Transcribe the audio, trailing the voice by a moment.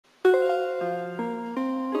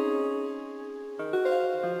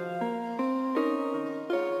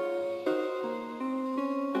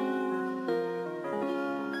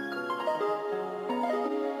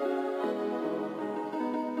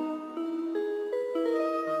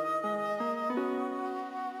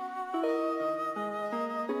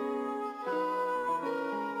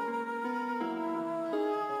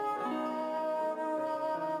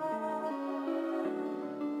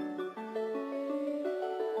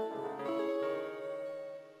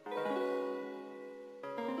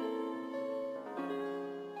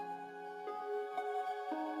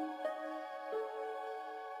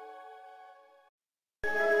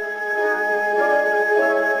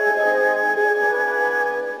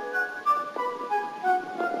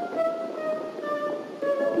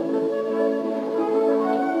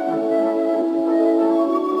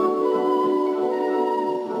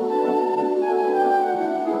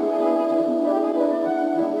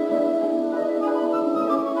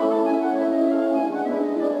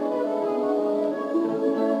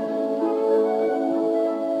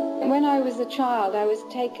was a child, I was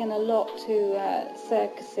taken a lot to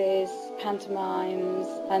circuses, pantomimes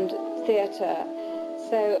and theatre.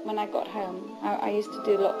 So when I got home, I used to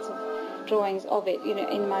do lots of drawings of it, you know,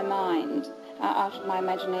 in my mind, out of my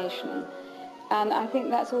imagination. And I think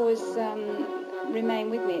that's always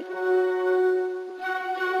remained with me.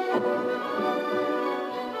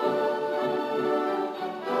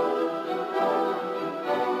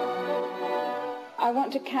 I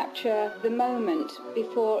want to capture the moment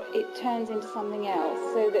before it turns into something else,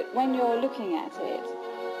 so that when you're looking at it,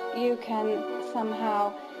 you can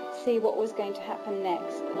somehow see what was going to happen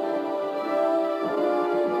next.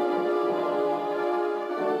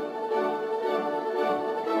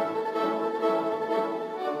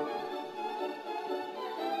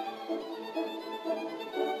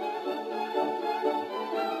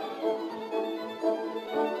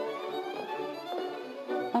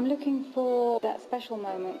 I'm looking for that special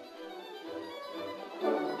moment.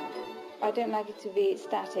 I don't like it to be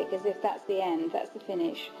static, as if that's the end, that's the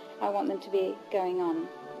finish. I want them to be going on,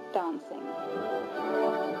 dancing.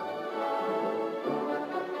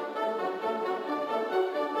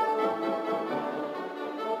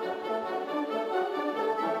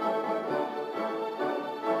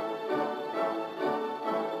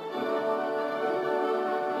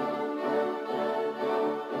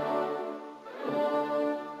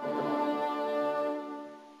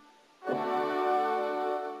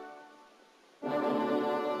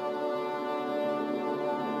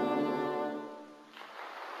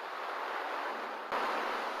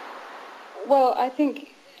 Well, I think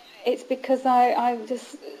it's because I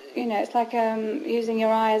just, you know, it's like using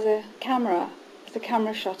your eye as a camera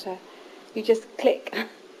shutter. You just click.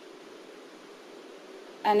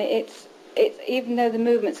 And it's even though the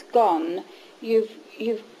movement's gone, you've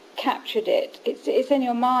captured it. It's in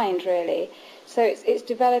your mind, really. So it's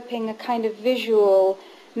developing a kind of visual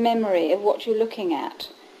memory of what you're looking at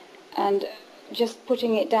and just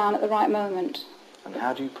putting it down at the right moment. And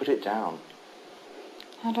how do you put it down?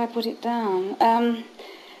 How do I put it down?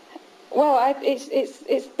 Well,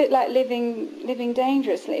 it's a bit like living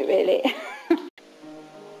dangerously, really.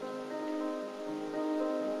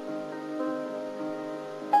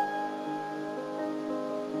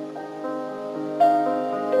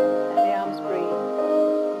 Let the arms breathe.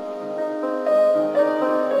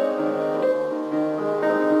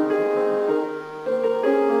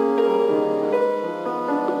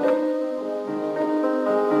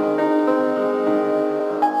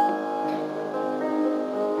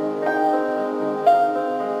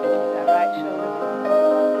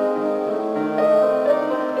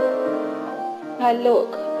 I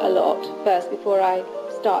look a lot first before I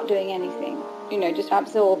start doing anything. You know, just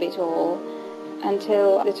absorb it all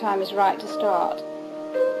until the time is right to start.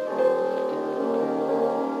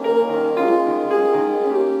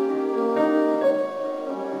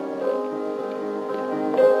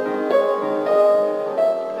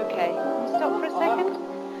 Okay, can you stop for a second?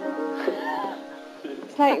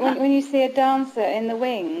 It's like when you see a dancer in the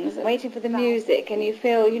wings waiting for the music, and you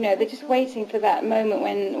feel, you know, they're just waiting for that moment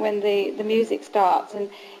when the music starts, and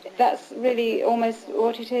that's really almost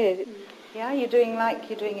what it is. Yeah, you're doing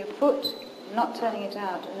your foot, not turning it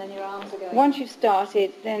out, and then your arms are going. Once you've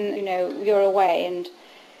started, then, you know, you're away, and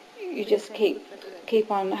you just keep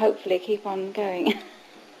on, hopefully keep on going.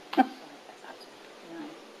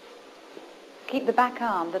 Keep the back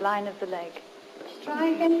arm, the line of the leg. Try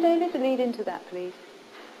again, David, lead into that, please.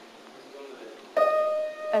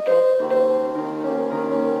 Okay.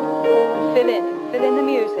 Fill in the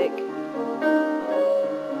music.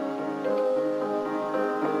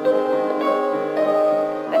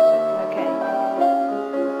 Better, okay.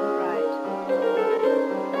 Right.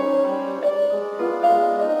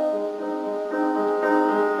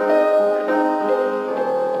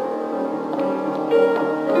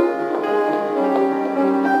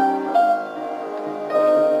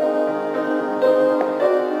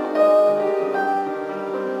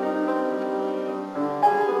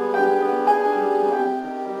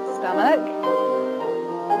 Stomach.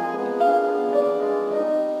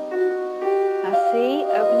 Now see,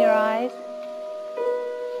 open your eyes.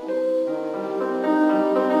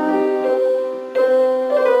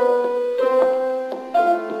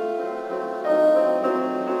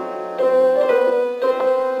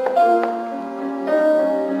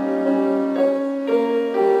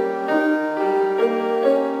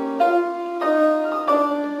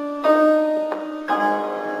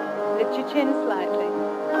 Lift your chin slightly.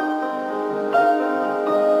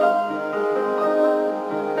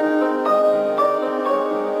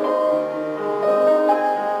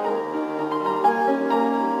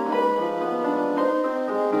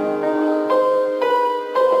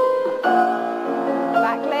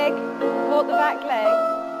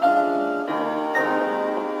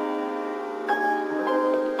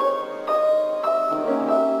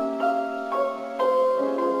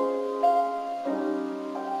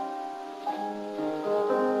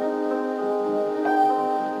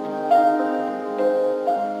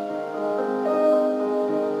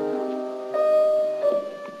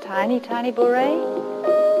 tiny, tiny bourrée.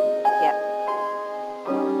 Yep.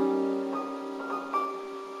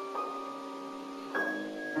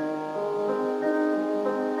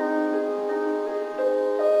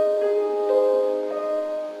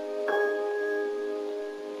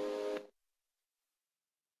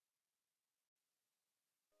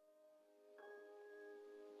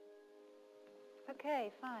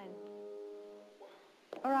 Okay, fine.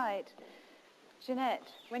 All right. Jeanette,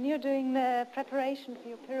 when you're doing the preparation for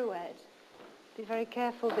your pirouette, be very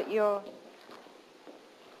careful that you're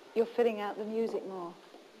filling out the music more.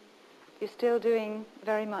 You're still doing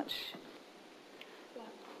very much,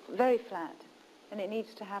 very flat, and it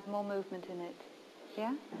needs to have more movement in it.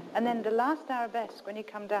 Yeah? And then the last arabesque, when you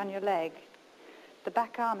come down your leg, the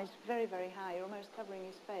back arm is very, very high. You're almost covering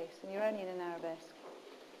your space, and you're only in an arabesque.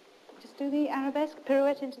 Just do the arabesque,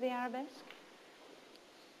 pirouette into the arabesque.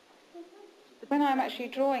 When I'm actually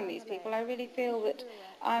drawing these people, I really feel that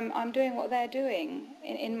I'm doing what they're doing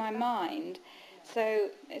in my mind. So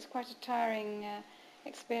it's quite a tiring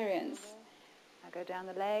experience. I go down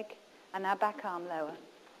the leg, and now back arm lower.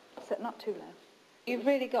 So not too low. You've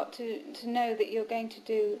really got to know that you're going to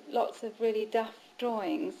do lots of really duff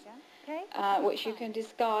drawings, which you can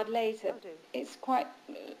discard later. It's quite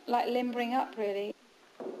like limbering up, really.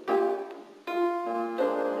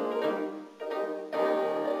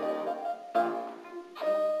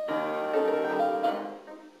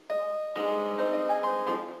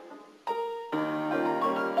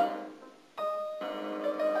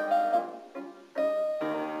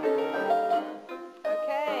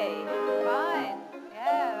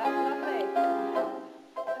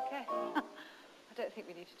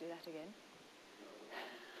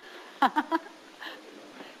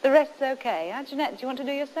 The rest's okay. Jeanette, do you want to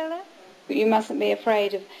do your solo? You mustn't be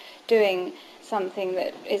afraid of doing something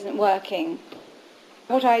that isn't working.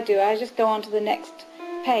 What I do, I just go on to the next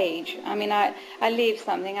page. I mean, I leave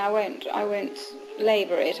something. I won't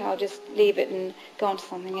labour it. I'll just leave it and go on to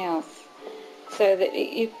something else. So that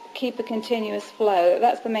you keep a continuous flow.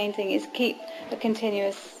 That's the main thing, is keep a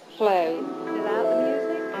continuous flow. Without the music?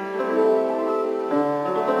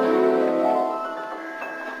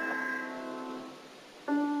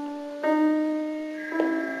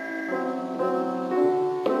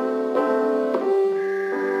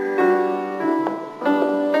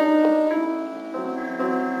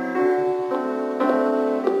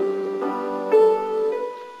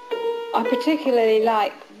 I particularly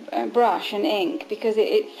like brush and ink because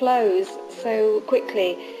it flows so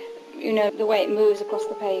quickly, you know, the way it moves across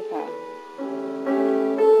the paper.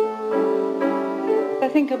 I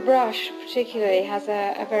think a brush particularly has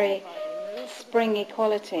a very springy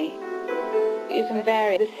quality. You can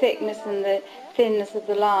vary the thickness and the thinness of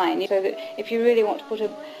the line, so that if you really want to put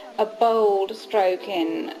a bold stroke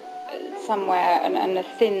in somewhere and a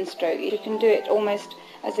thin stroke, you can do it almost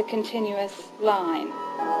as a continuous line.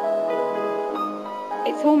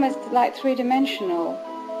 It's almost like three-dimensional,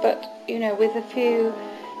 but, you know, with a few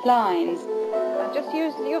lines. Just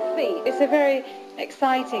use your feet. It's a very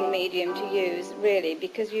exciting medium to use, really,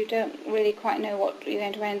 because you don't really quite know what you're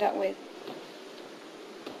going to end up with.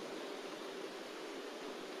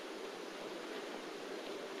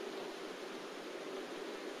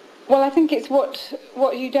 Well, I think it's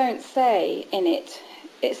what you don't say in it.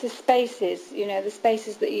 It's the spaces, you know, the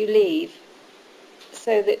spaces that you leave,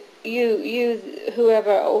 so that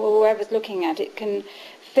whoever's looking at it can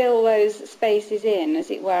fill those spaces in,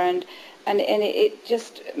 as it were, and it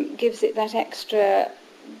just gives it that extra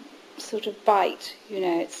sort of bite, you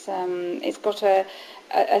know. It's got a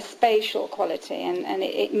spatial quality, and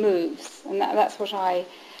it moves, and that's what I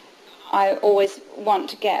always want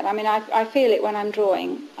to get. I mean, I feel it when I'm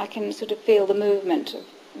drawing. I can sort of feel the movement of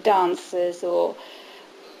dancers or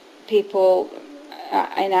people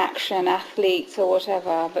in action, athletes or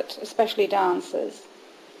whatever, but especially dancers.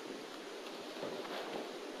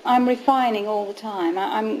 I'm refining all the time.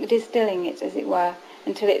 I'm distilling it, as it were,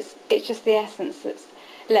 until it's just the essence that's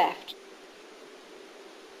left.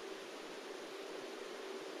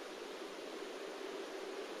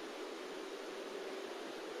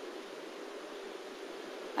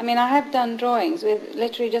 I mean, I have done drawings with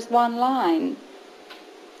literally just one line.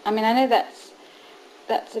 I mean, I know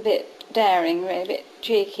that's a bit daring, really, a bit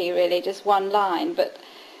cheeky, really, just one line, but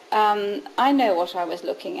I know what I was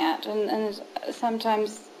looking at, and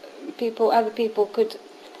sometimes other people could,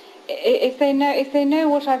 if they know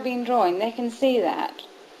what I've been drawing, they can see that.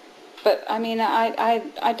 But I mean, I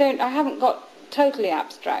haven't got totally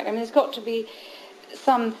abstract. I mean, there's got to be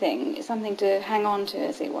something to hang on to,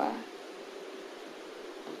 as it were.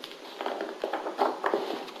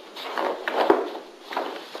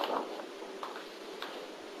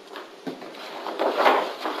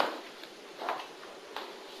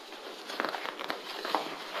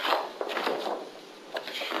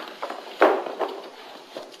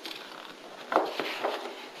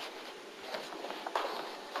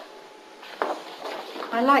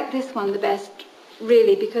 I like this one the best,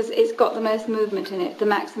 really, because it's got the most movement in it, the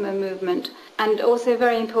maximum movement. And also,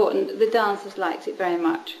 very important, the dancers liked it very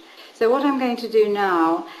much. So what I'm going to do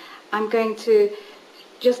now, I'm going to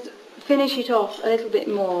just finish it off a little bit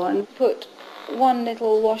more and put one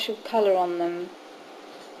little wash of colour on them.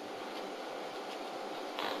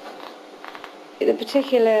 The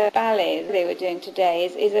particular ballet they were doing today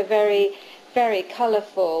is a very, very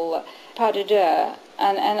colourful pas de deux,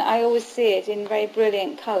 and I always see it in very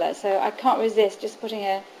brilliant colour, so I can't resist just putting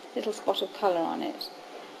a little spot of colour on it.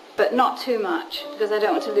 But not too much, because I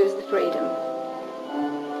don't want to lose the freedom.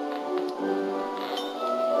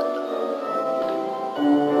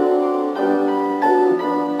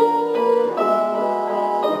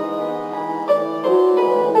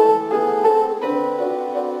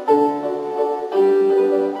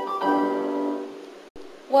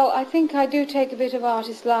 Well, I think I do take a bit of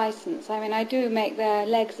artist license. I mean, I do make their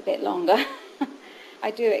legs a bit longer. I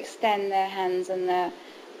do extend their hands and their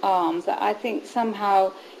arms. I think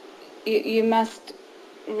somehow you must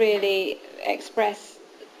really express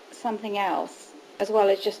something else as well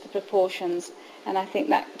as just the proportions, and I think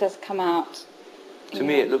that does come out. To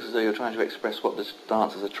me, it looks as though you're trying to express what the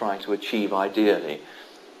dancers are trying to achieve ideally.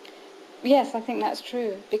 Yes, I think that's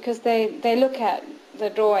true, because they look at the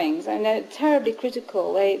drawings and they're terribly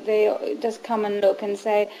critical. They just come and look and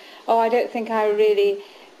say, oh, I don't think I really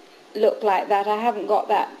look like that. I haven't got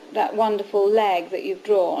that wonderful leg that you've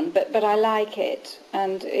drawn, but I like it,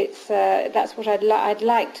 and it's that's what I'd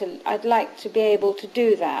like to be able to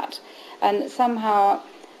do that. And somehow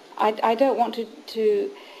I don't want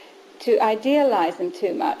to idealize them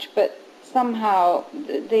too much, but somehow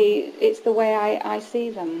it's the way I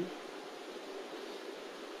see them.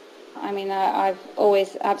 I mean, I've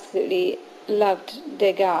always absolutely loved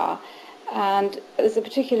Degas, and there's a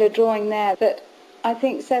particular drawing there that I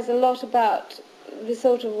think says a lot about the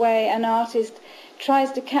sort of way an artist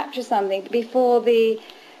tries to capture something before the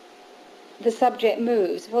subject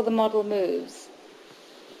moves, before the model moves.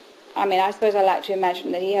 I mean, I suppose I like to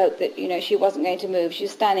imagine that he hoped that, she wasn't going to move. She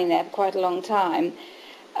was standing there for quite a long time,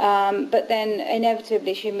 but then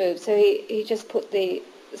inevitably she moved. So he just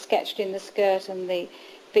sketched in the skirt and the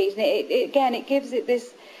feet. And it gives it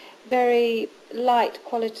this very light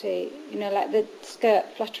quality, like the skirt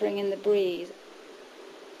fluttering in the breeze.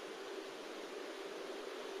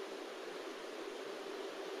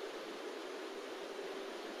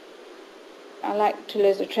 I like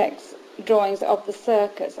Toulouse-Lautrec's drawings of the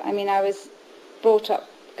circus. I mean, I was brought up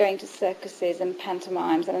going to circuses and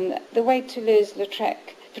pantomimes, and the way Toulouse-Lautrec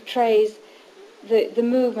portrays the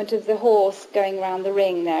movement of the horse going around the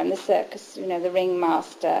ring there, and the circus, the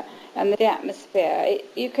ringmaster, and the atmosphere.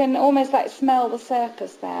 You can almost smell the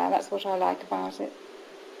circus there. That's what I like about it.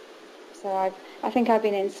 So I think I've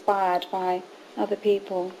been inspired by other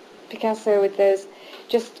people. Picasso with those,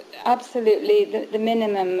 just absolutely the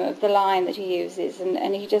minimum of the line that he uses,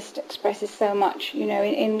 and he just expresses so much,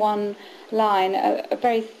 in one line. A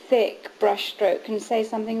very thick brush stroke can say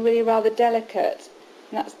something really rather delicate.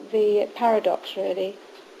 And that's the paradox, really.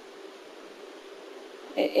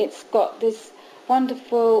 It's got this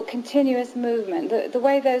wonderful continuous movement. The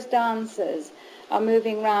way those dancers are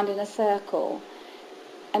moving round in a circle.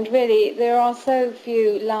 And really, there are so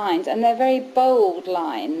few lines, and they're very bold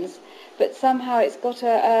lines, but somehow it's got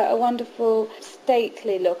a wonderful,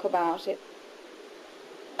 stately look about it.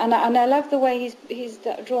 And I love the way he's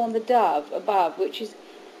drawn the dove above, which is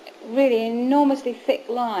really an enormously thick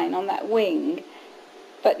line on that wing,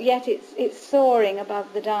 but yet it's soaring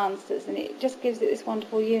above the dancers, and it just gives it this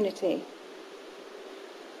wonderful unity.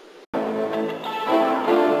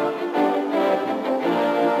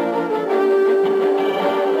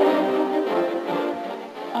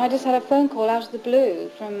 I just had a phone call out of the blue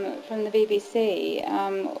from the BBC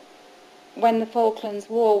when the Falklands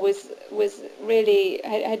War was really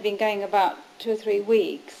had been going about 2 or 3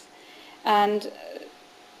 weeks, and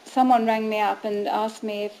someone rang me up and asked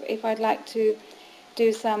me if I'd like to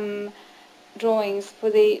do some drawings for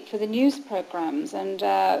the news programmes, and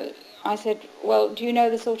I said, well, do you know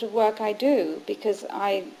the sort of work I do? Because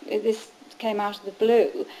this came out of the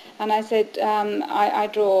blue, and I said I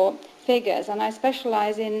draw figures, and I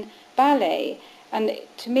specialise in ballet, and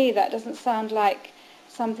to me that doesn't sound like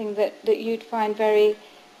something that you'd find very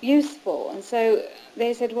useful. And so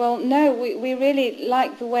they said, well, no, we really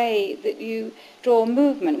like the way that you draw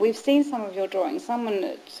movement. We've seen some of your drawings. Someone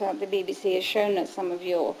at the BBC has shown us some of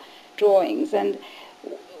your drawings, and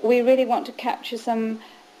we really want to capture some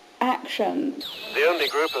action. The only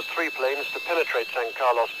group of 3 planes to penetrate San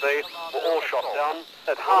Carlos Bay were all shot down.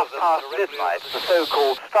 At half past midnight, the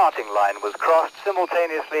so-called starting line was crossed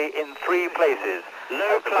simultaneously in 3 places.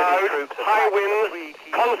 Low clouds, high winds,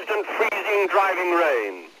 constant freezing, driving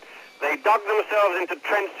rain. They dug themselves into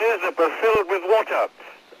trenches that were filled with water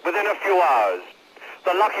within a few hours.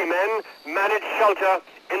 The lucky men managed shelter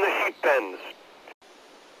in the sheep pens.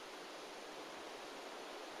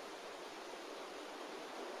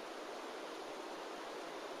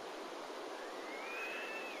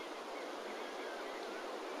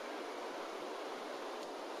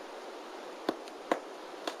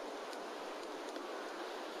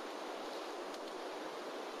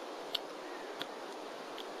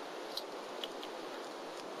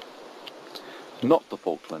 Not the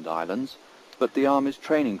Falkland Islands, but the Army's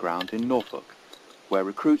training ground in Norfolk, where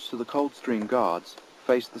recruits to the Coldstream Guards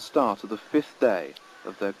face the start of the 5th day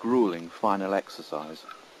of their gruelling final exercise.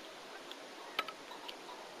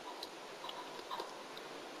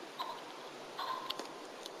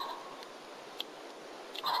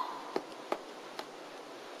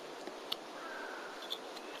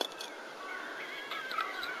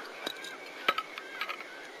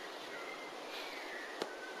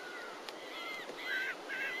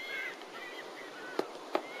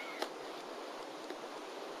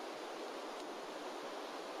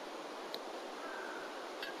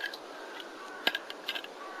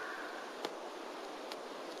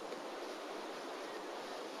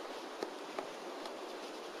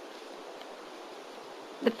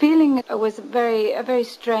 The feeling was a very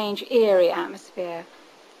strange, eerie atmosphere,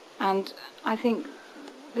 and I think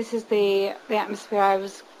this is the atmosphere I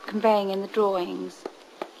was conveying in the drawings.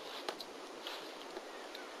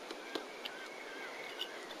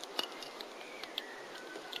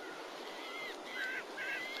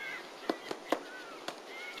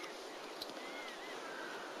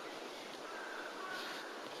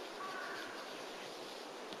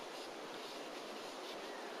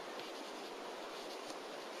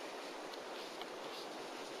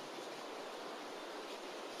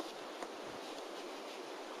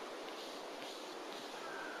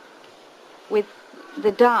 With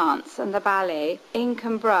the dance and the ballet, ink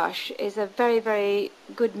and brush is a very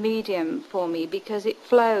good medium for me because it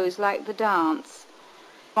flows like the dance.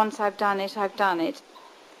 Once I've done it, I've done it.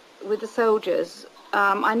 With the soldiers,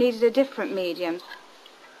 I needed a different medium.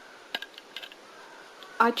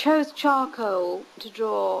 I chose charcoal to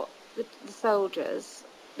draw the soldiers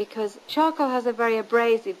because charcoal has a very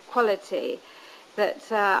abrasive quality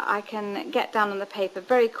that I can get down on the paper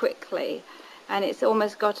very quickly. And it's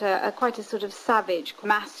almost got quite a sort of savage,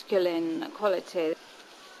 masculine quality.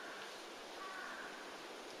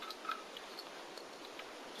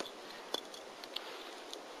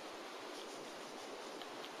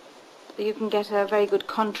 You can get a very good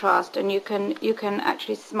contrast, and you can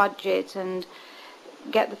actually smudge it and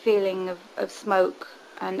get the feeling of smoke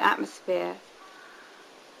and atmosphere.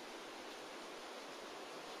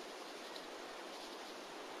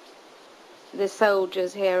 The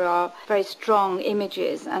soldiers here are very strong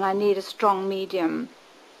images, and I need a strong medium.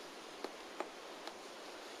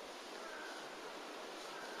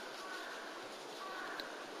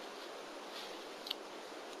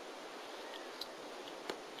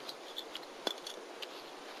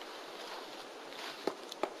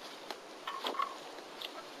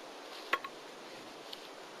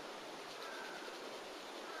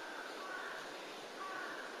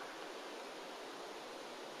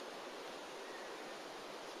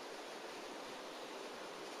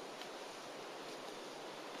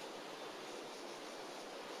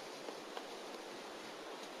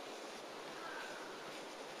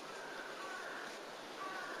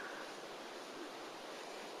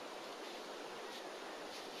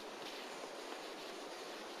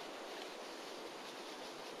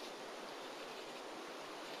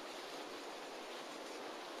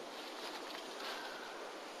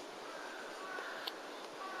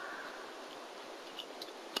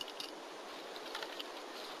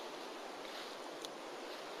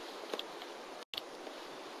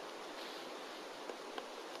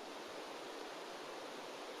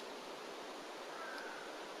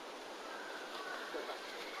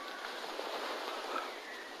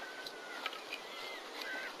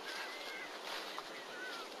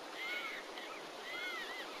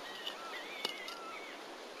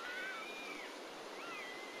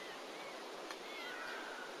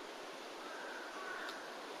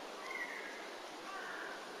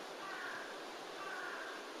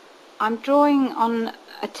 I'm drawing on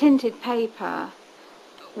a tinted paper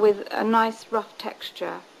with a nice rough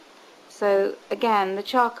texture. So again, the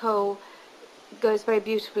charcoal goes very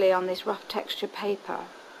beautifully on this rough texture paper.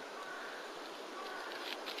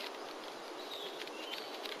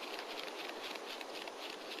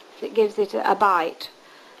 It gives it a bite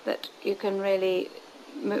that you can really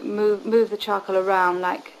move the charcoal around,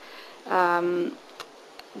 like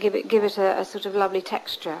give it a sort of lovely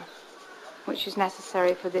texture, which is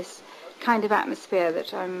necessary for this kind of atmosphere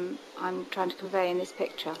that I'm trying to convey in this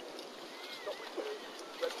picture.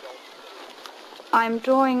 I'm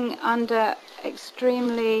drawing under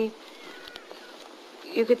extremely,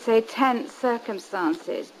 you could say, tense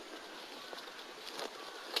circumstances.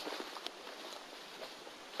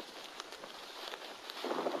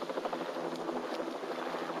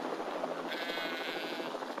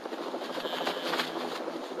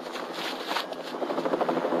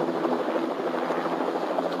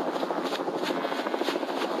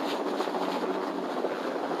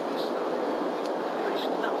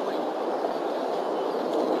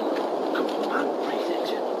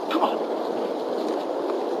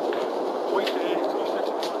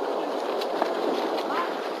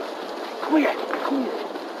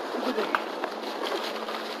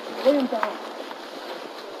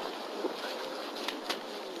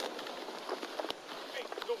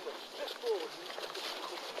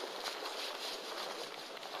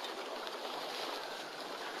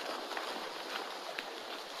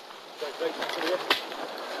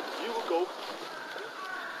 You will go.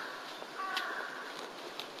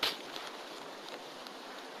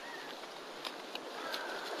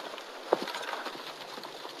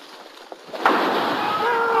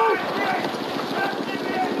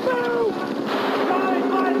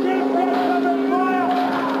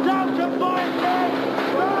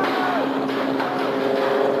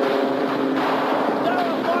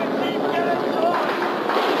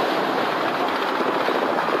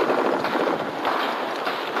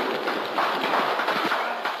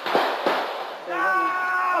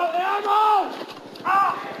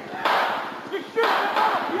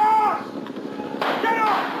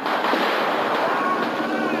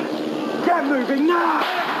 Get moving now!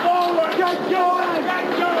 Forward! Get going!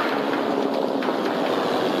 Get going!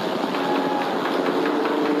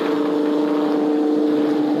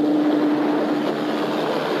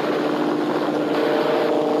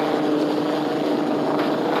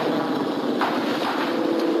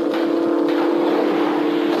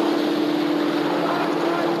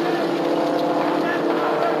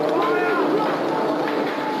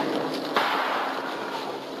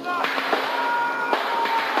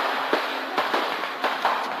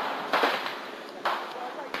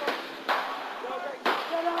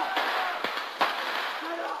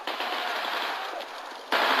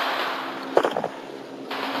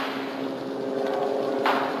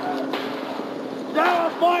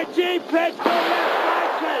 My Jeep pitch to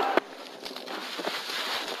left flank.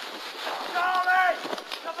 Charlie!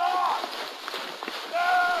 Come on!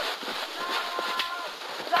 Go!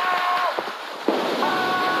 Down!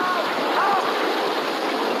 Up!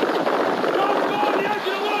 Don't go on the edge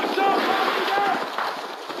of the workshop!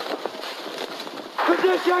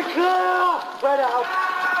 Position clear! Spread out.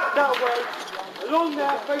 That way. Along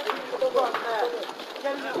there, facing to the right there.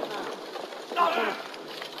 Get it up now. Stop it!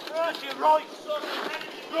 First, you're right.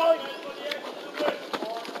 Right.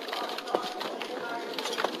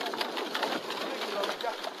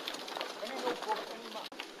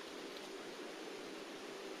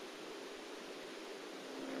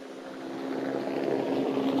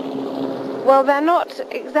 Well, they're not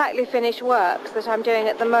exactly finished works that I'm doing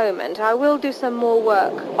at the moment. I will do some more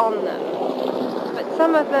work on them. But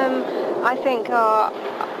some of them I think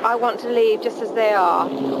I want to leave just as they are.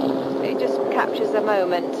 It just captures the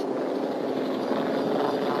moment.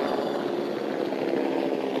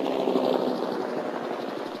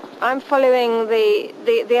 I'm following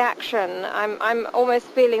the action. I'm almost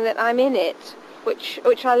feeling that I'm in it, which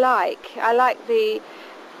I like. I like the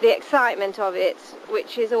excitement of it,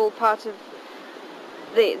 which is all part of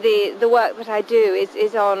the work that I do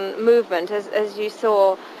is on movement, as you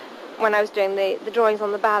saw when I was doing the drawings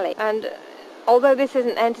on the ballet. And although this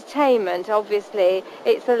isn't entertainment, obviously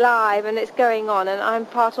it's alive and it's going on, and I'm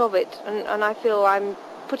part of it, and I feel I'm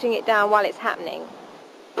putting it down while it's happening.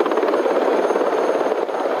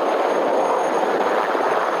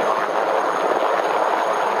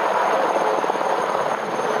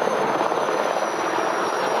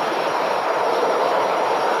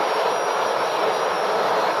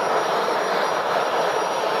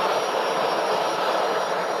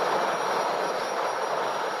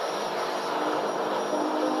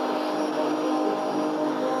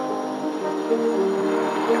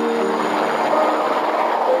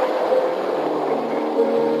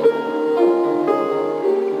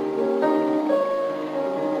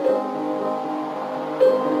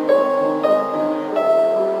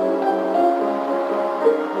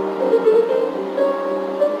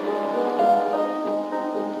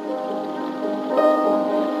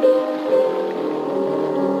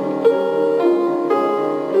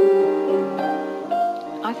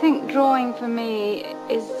 for me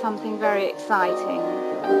is something very exciting.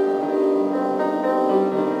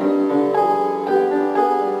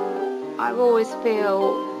 I always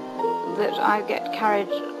feel that I get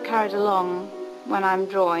carried along when I'm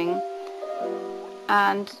drawing,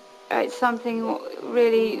 and it's something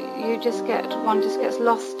really one just gets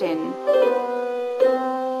lost in.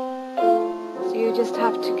 So you just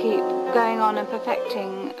have to keep going on and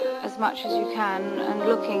perfecting as much as you can and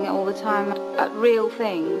looking all the time at real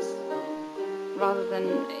things rather than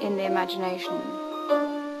in the imagination.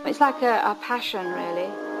 It's like a passion, really.